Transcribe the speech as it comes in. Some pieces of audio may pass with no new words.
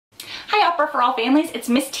Opera for all families, it's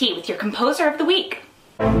Miss T with your Composer of the Week.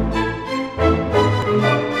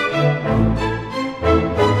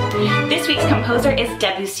 This week's composer is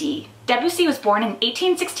Debussy. Debussy was born in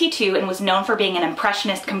 1862 and was known for being an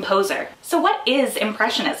Impressionist composer. So what is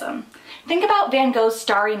Impressionism? Think about Van Gogh's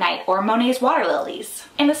Starry Night or Monet's Water Lilies.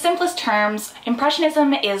 In the simplest terms,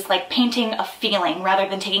 Impressionism is like painting a feeling rather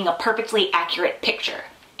than taking a perfectly accurate picture.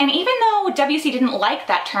 And even though Debussy didn't like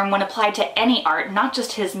that term when applied to any art, not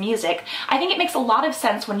just his music, I think it makes a lot of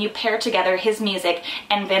sense when you pair together his music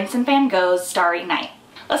and Vincent van Gogh's Starry Night.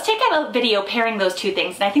 Let's take out a video pairing those two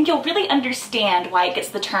things, and I think you'll really understand why it gets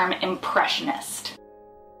the term Impressionist.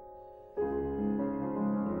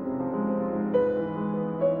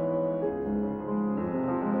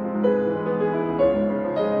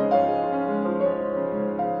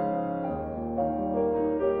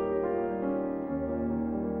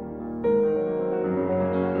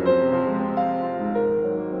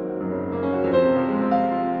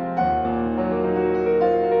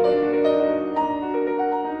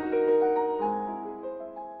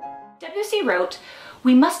 Debussy wrote,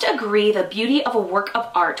 "We must agree the beauty of a work of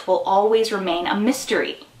art will always remain a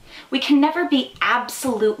mystery. We can never be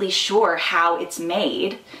absolutely sure how it's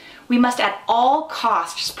made. We must at all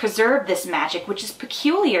costs preserve this magic which is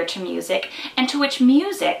peculiar to music and to which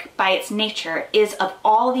music, by its nature, is of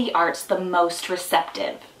all the arts the most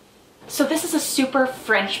receptive." So this is a super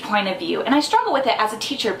French point of view, and I struggle with it as a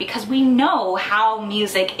teacher because we know how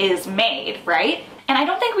music is made, right? And I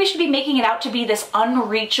don't think we should be making it out to be this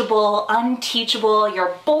unreachable, unteachable,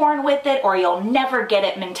 you're born with it or you'll never get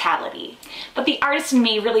it mentality. But the artist in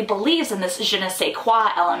me really believes in this je ne sais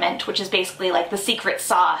quoi element, which is basically like the secret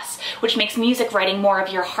sauce, which makes music writing more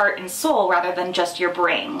of your heart and soul rather than just your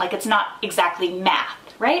brain. Like it's not exactly math,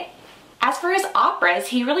 right? As for his operas,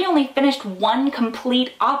 he really only finished one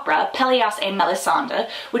complete opera, Pelléas et Mélisande,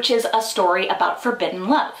 which is a story about forbidden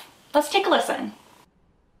love. Let's take a listen.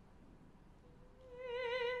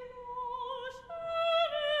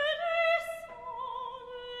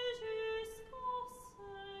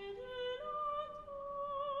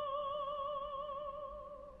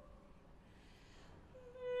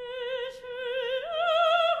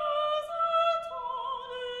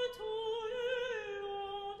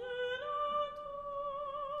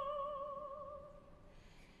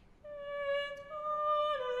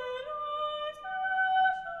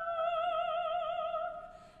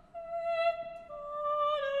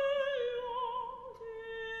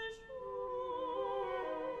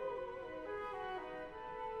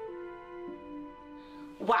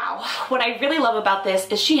 Wow, what I really love about this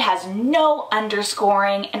is she has no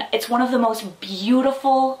underscoring, and it's one of the most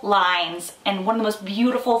beautiful lines and one of the most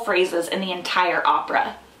beautiful phrases in the entire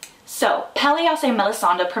opera. So, Pelléas et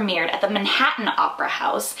Mélisande premiered at the Manhattan Opera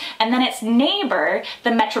House, and then its neighbor,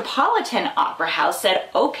 the Metropolitan Opera House, said,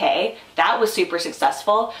 okay, that was super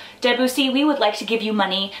successful. Debussy, we would like to give you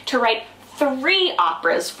money to write 3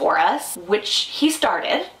 operas for us, which he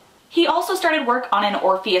started. He also started work on an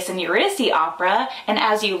Orpheus and Eurydice opera, an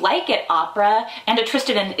As You Like It opera, and a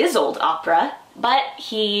Tristan and Isolde opera, but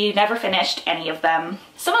he never finished any of them.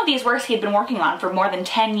 Some of these works he had been working on for more than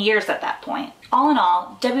 10 years at that point. All in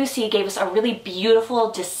all, Debussy gave us a really beautiful,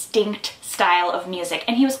 distinct style of music,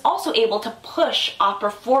 and he was also able to push opera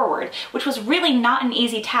forward, which was really not an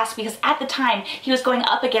easy task because at the time he was going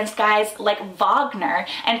up against guys like Wagner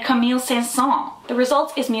and Camille Saint-Saëns. The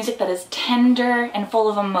result is music that is tender and full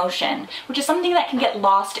of emotion, which is something that can get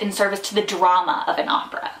lost in service to the drama of an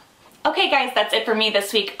opera. Okay guys, that's it for me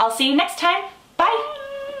this week. I'll see you next time.